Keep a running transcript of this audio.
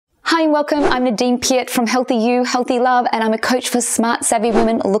Hi and welcome. I'm Nadine Piet from Healthy You, Healthy Love, and I'm a coach for smart, savvy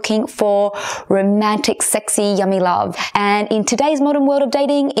women looking for romantic, sexy, yummy love. And in today's modern world of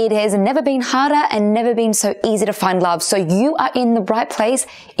dating, it has never been harder and never been so easy to find love. So you are in the right place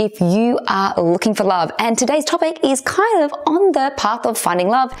if you are looking for love. And today's topic is kind of on the path of finding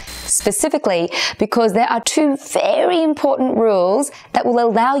love, specifically because there are two very important rules that will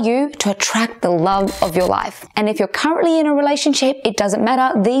allow you to attract the love of your life. And if you're currently in a relationship, it doesn't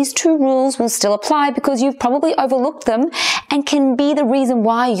matter. These two rules will still apply because you've probably overlooked them and can be the reason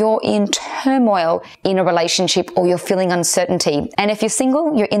why you're in turmoil in a relationship or you're feeling uncertainty. And if you're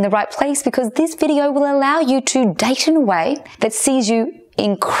single, you're in the right place because this video will allow you to date in a way that sees you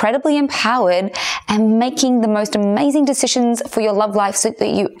incredibly empowered and making the most amazing decisions for your love life so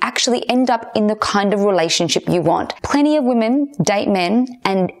that you actually end up in the kind of relationship you want. Plenty of women date men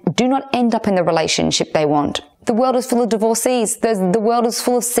and do not end up in the relationship they want. The world is full of divorcees. The world is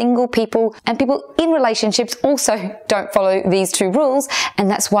full of single people, and people in relationships also don't follow these two rules, and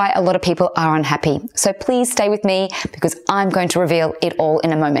that's why a lot of people are unhappy. So please stay with me because I'm going to reveal it all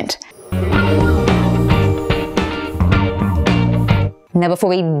in a moment. Now, before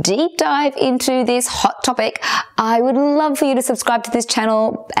we deep dive into this hot topic, I would love for you to subscribe to this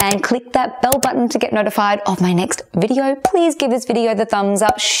channel and click that bell button to get notified of my next video. Please give this video the thumbs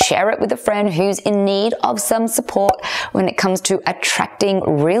up, share it with a friend who's in need of some support when it comes to attracting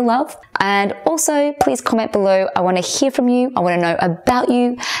real love. And also, please comment below. I want to hear from you. I want to know about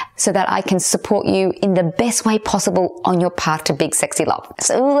you so that I can support you in the best way possible on your path to big, sexy love.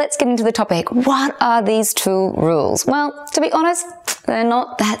 So let's get into the topic. What are these two rules? Well, to be honest, they're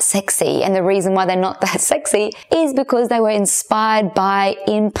not that sexy. And the reason why they're not that sexy is because they were inspired by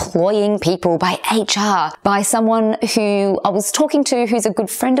employing people, by HR, by someone who I was talking to who's a good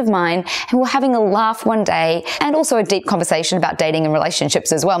friend of mine, and we were having a laugh one day and also a deep conversation about dating and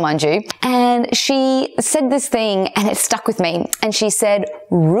relationships as well, mind you. And she said this thing and it stuck with me. And she said,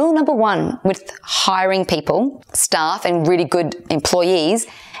 rule number one with hiring people, staff and really good employees,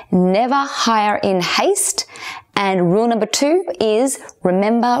 never hire in haste. And rule number two is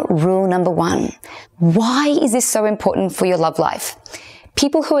remember rule number one. Why is this so important for your love life?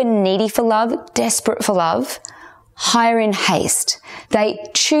 People who are needy for love, desperate for love, hire in haste. They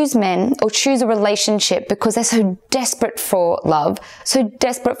choose men or choose a relationship because they're so desperate for love, so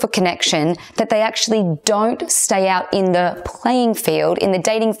desperate for connection that they actually don't stay out in the playing field, in the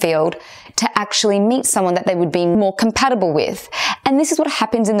dating field, to actually meet someone that they would be more compatible with. And this is what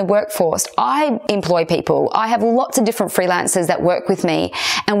happens in the workforce. I employ people. I have lots of different freelancers that work with me.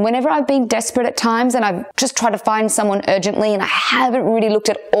 And whenever I've been desperate at times and I've just tried to find someone urgently and I haven't really looked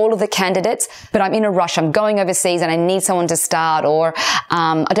at all of the candidates, but I'm in a rush, I'm going overseas and I need someone to start, or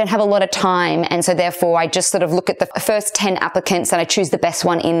I don't have a lot of time. And so therefore I just sort of look at the first 10 applicants and I choose the best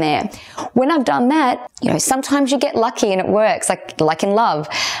one in there. When I've done that, sometimes you get lucky and it works, like in love.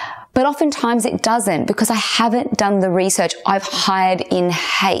 But oftentimes it doesn't because I haven't done the research. I've hired in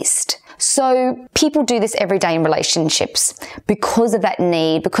haste. So people do this every day in relationships because of that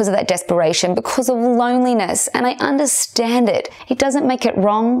need, because of that desperation, because of loneliness. And I understand it. It doesn't make it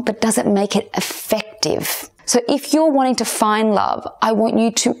wrong, but doesn't make it effective. So if you're wanting to find love, I want you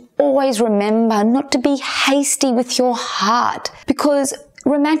to always remember not to be hasty with your heart, because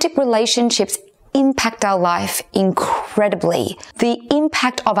romantic relationships impact our life incredibly. The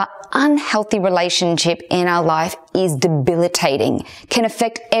impact of an unhealthy relationship in our life is debilitating, can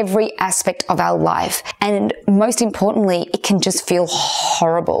affect every aspect of our life. And most importantly, it can just feel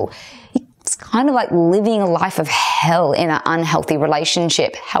horrible. It's kind of like living a life of hell in an unhealthy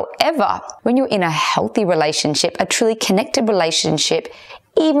relationship. However, when you're in a healthy relationship, a truly connected relationship,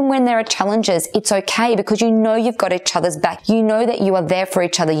 even when there are challenges, it's okay because you know you've got each other's back. You know that you are there for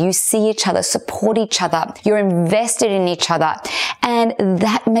each other. You see each other, support each other. You're invested in each other. And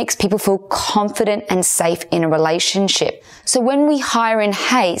that makes people feel confident and safe in a relationship. So when we hire in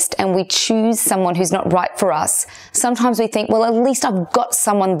haste and we choose someone who's not right for us, sometimes we think, well, at least I've got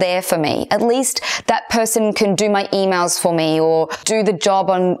someone there for me. At least that person can do my emails for me or do the job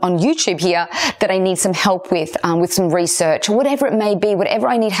on YouTube here that I need some help with some research or whatever it may be, whatever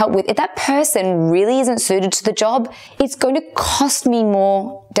I need help with. If that person really isn't suited to the job, it's going to cost me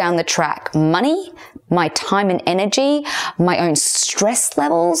more down the track. Money, my time and energy, my own stress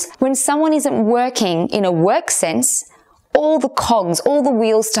levels. When someone isn't working in a work sense, all the cogs, all the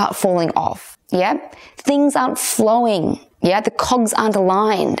wheels start falling off. Yeah. Things aren't flowing. Yeah. The cogs aren't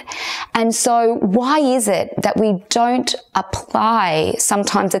aligned. And so why is it that we don't apply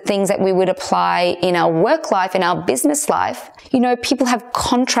sometimes the things that we would apply in our work life, in our business life? You know, people have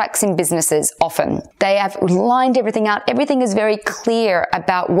contracts in businesses often. They have lined everything out. Everything is very clear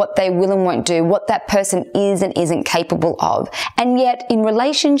about what they will and won't do, what that person is and isn't capable of. And yet in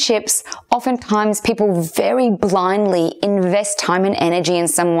relationships, oftentimes people very blindly invest time and energy in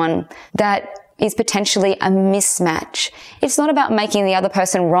someone that is potentially a mismatch. It's not about making the other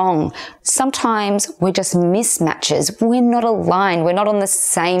person wrong. Sometimes we're just mismatches. We're not aligned. We're not on the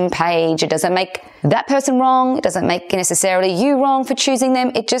same page. It doesn't make that person wrong. It doesn't make necessarily you wrong for choosing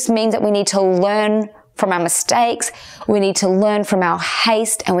them. It just means that we need to learn from our mistakes. We need to learn from our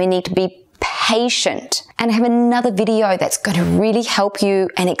haste, and we need to be patient. And I have another video that's going to really help you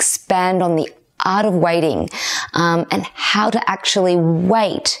and expand on the art of waiting, and how to actually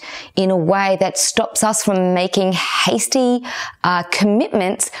wait in a way that stops us from making hasty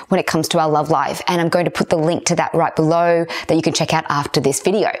commitments when it comes to our love life. And I'm going to put the link to that right below that you can check out after this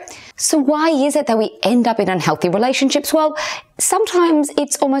video. So why is it that we end up in unhealthy relationships? Well, sometimes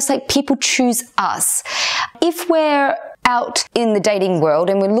it's almost like people choose us. If we're out in the dating world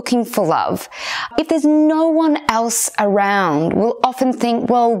and we're looking for love, if there's no one else around, we'll often think,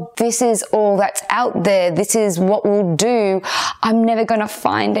 well, this is all that's out there. This is what we'll do. I'm never going to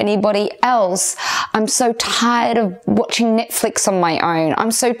find anybody else. I'm so tired of watching Netflix on my own.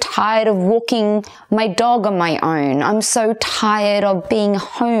 I'm so tired of walking my dog on my own. I'm so tired of being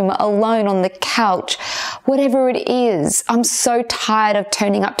home alone on the couch. Whatever it is, I'm so tired of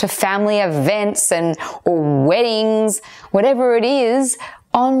turning up to family events or weddings, whatever it is,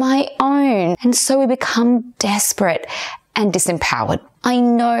 on my own. And so we become desperate and disempowered. I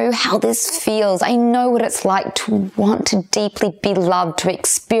know how this feels. I know what it's like to want to deeply be loved, to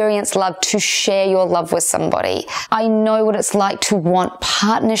experience love, to share your love with somebody. I know what it's like to want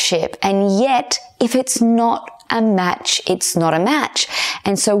partnership. And yet, if it's not a match, it's not a match.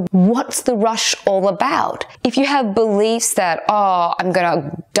 And so what's the rush all about? If you have beliefs that, oh, I'm going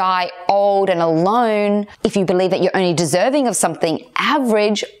to die old and alone, if you believe that you're only deserving of something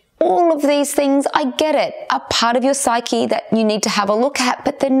average, all of these things, I get it, are part of your psyche that you need to have a look at,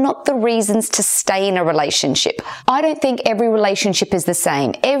 but they're not the reasons to stay in a relationship. I don't think every relationship is the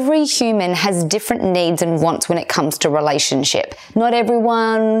same. Every human has different needs and wants when it comes to relationship. Not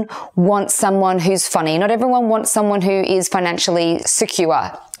everyone wants someone who's funny. Not everyone wants someone who is financially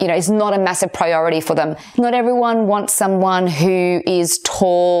secure. You know, it's not a massive priority for them. Not everyone wants someone who is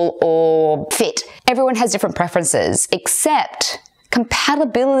tall or fit. Everyone has different preferences, except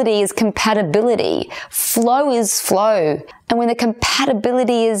compatibility is compatibility. Flow is flow. And when the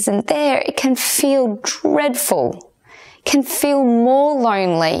compatibility isn't there, it can feel dreadful, can feel more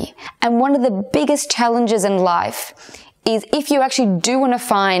lonely. And one of the biggest challenges in life is if you actually do want to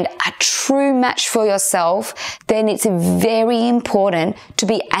find a true match for yourself, then it's very important to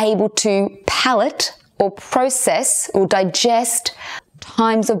be able to palate or process or digest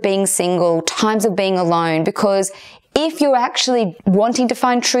times of being single, times of being alone, because if you're actually wanting to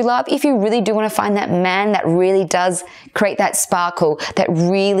find true love, if you really do want to find that man that really does create that sparkle, that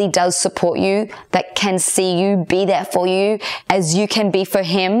really does support you, that can see you, be there for you as you can be for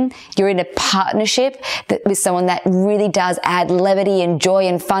him, you're in a partnership with someone that really does add levity and joy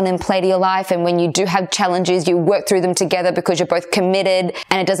and fun and play to your life. And when you do have challenges, you work through them together because you're both committed.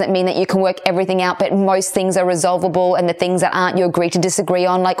 And it doesn't mean that you can work everything out, but most things are resolvable, and the things that aren't, you agree to disagree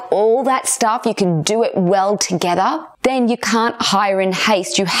on. Like all that stuff, you can do it well together. Then you can't hire in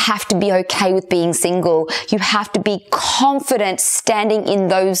haste. You have to be okay with being single. You have to be confident standing in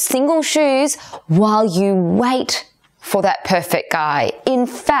those single shoes while you wait for that perfect guy. In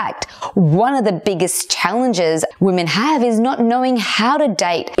fact, one of the biggest challenges women have is not knowing how to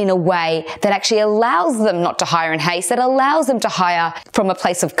date in a way that actually allows them not to hire in haste, that allows them to hire from a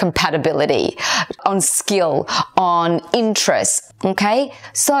place of compatibility, on skill, on interest. Okay?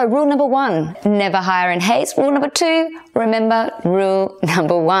 So rule number 1, never hire in haste. Rule number 2, remember rule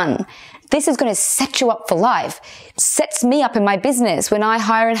number 1. This is going to set you up for life. It sets me up in my business. When I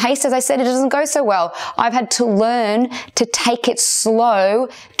hire in haste, as I said, it doesn't go so well. I've had to learn to take it slow,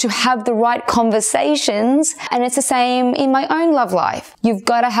 to have the right conversations. And it's the same in my own love life. You've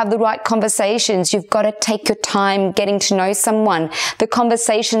got to have the right conversations. You've got to take your time getting to know someone. The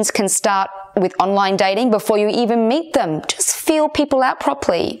conversations can start with online dating before you even meet them. Just feel people out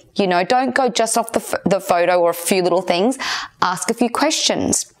properly. You know, don't go just off the photo or a few little things. Ask a few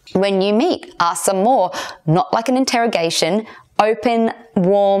questions. When you meet, ask some more, not like an interrogation, open,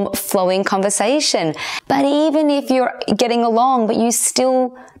 warm, flowing conversation. But even if you're getting along, but you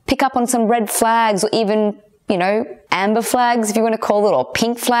still pick up on some red flags or even amber flags, if you want to call it, or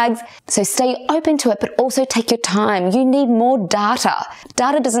pink flags. So stay open to it, but also take your time. You need more data.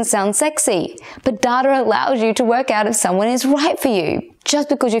 Data doesn't sound sexy, but data allows you to work out if someone is right for you. Just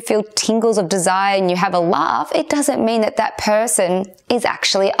because you feel tingles of desire and you have a laugh, it doesn't mean that that person is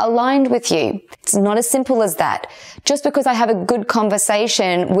actually aligned with you. It's not as simple as that. Just because I have a good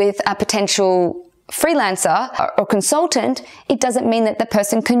conversation with a potential freelancer or consultant, it doesn't mean that the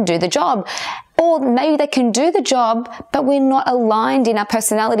person can do the job. Or maybe they can do the job, but we're not aligned in our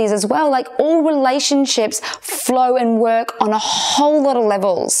personalities as well. Like, all relationships flow and work on a whole lot of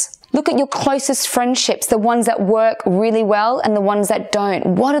levels. Look at your closest friendships, the ones that work really well and the ones that don't.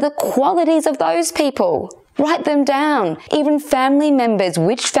 What are the qualities of those people? Write them down. Even family members,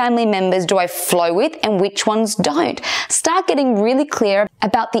 which family members do I flow with and which ones don't? Start getting really clear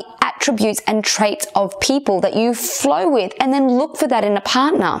about the attributes and traits of people that you flow with, and then look for that in a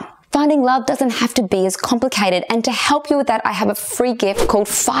partner. Finding love doesn't have to be as complicated, and to help you with that, I have a free gift called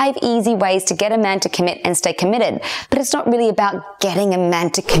 5 Easy Ways to Get a Man to Commit and Stay Committed. But it's not really about getting a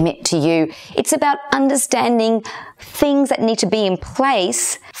man to commit to you. It's about understanding things that need to be in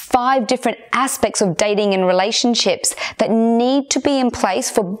place, 5 different aspects of dating and relationships that need to be in place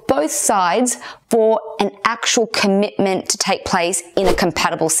for both sides for an actual commitment to take place in a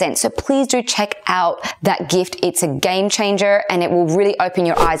compatible sense. So please do check out that gift. It's a game changer, and it will really open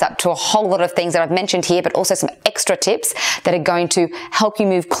your eyes up to a whole lot of things that I've mentioned here, but also some extra tips that are going to help you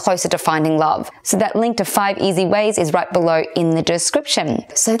move closer to finding love. So that link to 5 Easy Ways is right below in the description.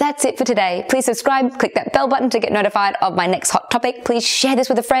 So that's it for today. Please subscribe, click that bell button to get notified of my next hot topic. Please share this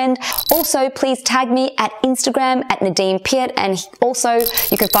with a friend. Also, please tag me at Instagram at Nadine Piat, and also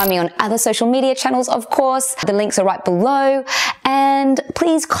you can find me on other social media channels, of course. The links are right below. And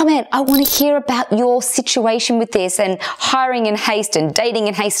please comment. I want to hear about your situation with this and hiring in haste and dating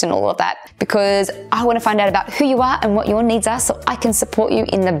in haste and all of that, because I want to find out about who you are and what your needs are so I can support you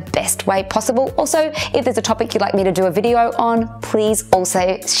in the best way possible. Also, if there's a topic you'd like me to do a video on, please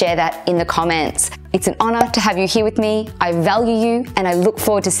also share that in the comments. It's an honor to have you here with me. I value you, and I look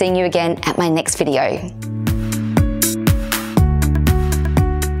forward to seeing you again at my next video.